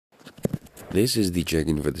This is the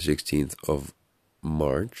check-in for the 16th of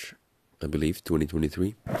March, I believe,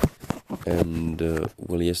 2023. And,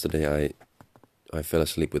 well, yesterday I fell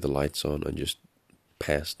asleep with the lights on. I just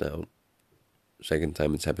passed out. Second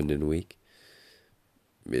time it's happened in a week.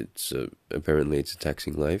 It's, apparently it's a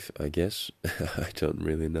taxing life, I guess. I don't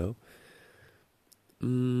really know.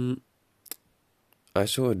 I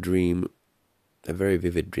saw a dream, a very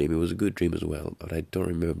vivid dream. It was a good dream as well, but I don't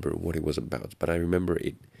remember what it was about. But I remember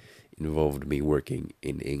it involved me working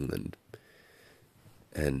in England.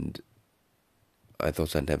 And I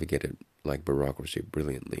thought I navigated like bureaucracy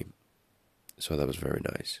brilliantly. So that was very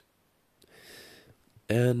nice.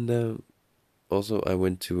 And also I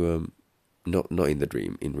went to, not in the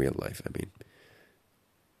dream, in real life, I mean.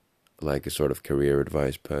 Like a sort of career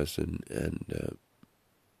advice person. And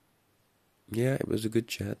yeah, it was a good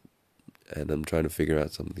chat. And I'm trying to figure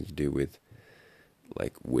out something to do with,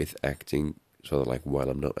 like, with acting. So that, like, while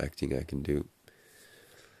I'm not acting, I can do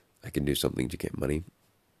something to get money,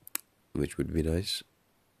 which would be nice.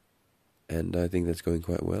 And I think that's going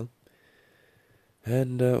quite well.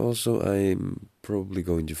 And also, I'm probably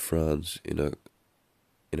going to France in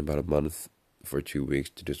about a month for 2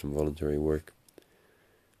 weeks to do some voluntary work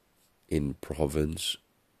in Provence,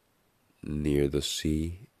 near the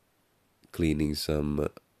sea, cleaning some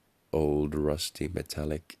old rusty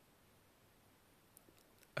metallic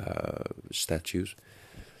statues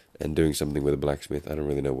and doing something with a blacksmith. I don't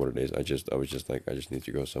really know what it is. I was just like, I just need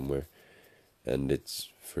to go somewhere, and it's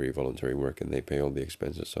free voluntary work and they pay all the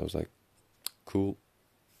expenses. So I was like, cool,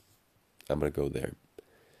 I'm gonna go there.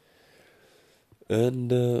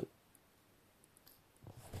 And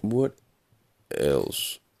what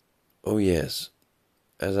else? Oh yes,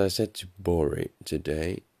 as I said to Bori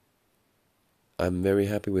today, I'm very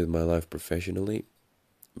happy with my life professionally,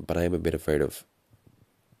 but I am a bit afraid of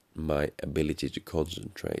my ability to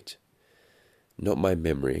concentrate. Not my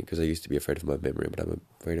memory, because I used to be afraid of my memory, but I'm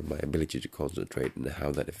afraid of my ability to concentrate and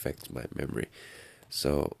how that affects my memory.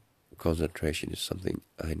 So concentration is something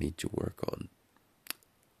I need to work on,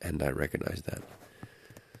 and I recognize that.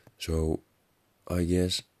 So I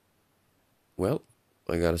guess, well,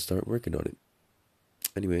 I gotta start working on it.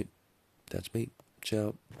 Anyway, that's me.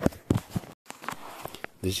 Ciao.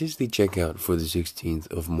 This is the checkout for the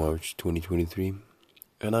 16th of March 2023.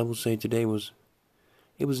 And I will say today was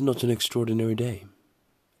not an extraordinary day.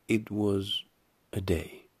 It was a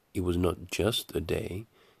day. It was not just a day,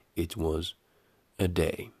 it was a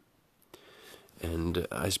day. And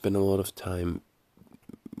I spent a lot of time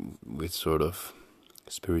with sort of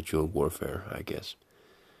spiritual warfare, I guess.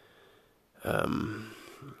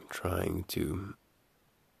 Trying to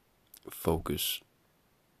focus,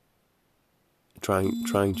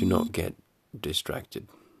 trying to not get distracted,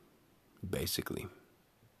 basically,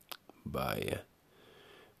 by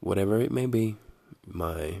whatever it may be,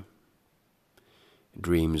 my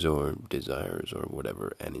dreams or desires or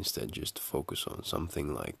whatever, and instead just focus on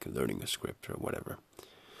something like learning a script or whatever.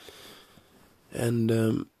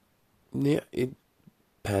 And yeah, it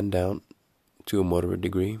panned out to a moderate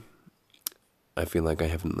degree. I feel like I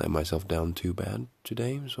haven't let myself down too bad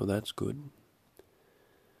today, so that's good.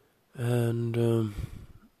 And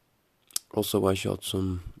also I shot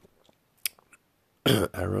some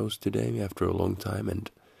arrows today after a long time, and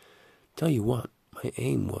tell you what, my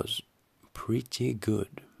aim was pretty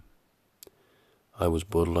good. I was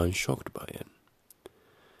borderline shocked by it.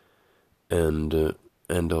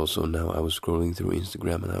 And also now I was scrolling through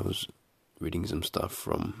Instagram and I was reading some stuff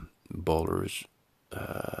from ballers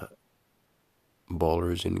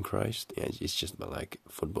in Christ. Yeah, it's just about like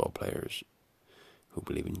football players who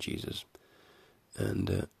believe in Jesus.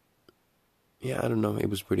 And yeah, I don't know, it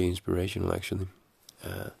was pretty inspirational actually.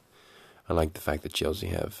 I like the fact that Chelsea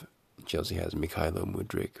has Mikhailo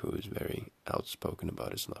Mudryk, who is very outspoken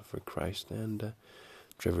about his love for Christ, and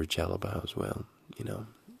Trevor Chalobah as well. You know,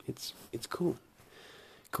 it's cool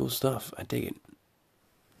stuff. I dig it.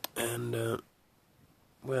 And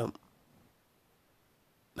well,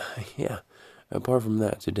 yeah. Apart from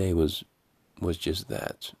that, today was just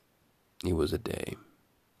that. It was a day,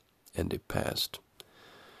 and it passed.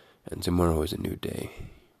 And tomorrow is a new day,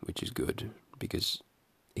 which is good because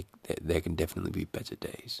there can definitely be better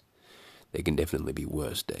days. There can definitely be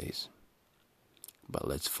worse days. But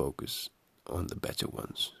let's focus on the better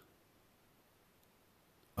ones,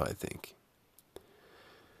 I think.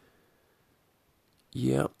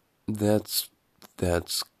 Yeah, that's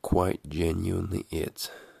quite genuinely it.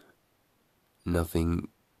 Nothing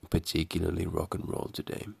particularly rock and roll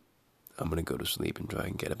today. I'm gonna go to sleep and try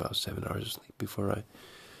and get about 7 hours of sleep before I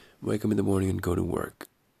wake up in the morning and go to work.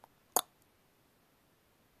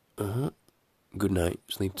 good night,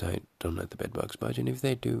 sleep tight, don't let the bedbugs bite, and if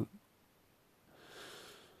they do,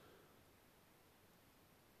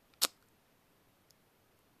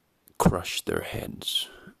 crush their heads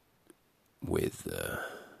with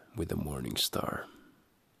a morning star.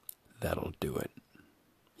 That'll do it.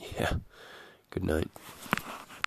 Yeah. Good night.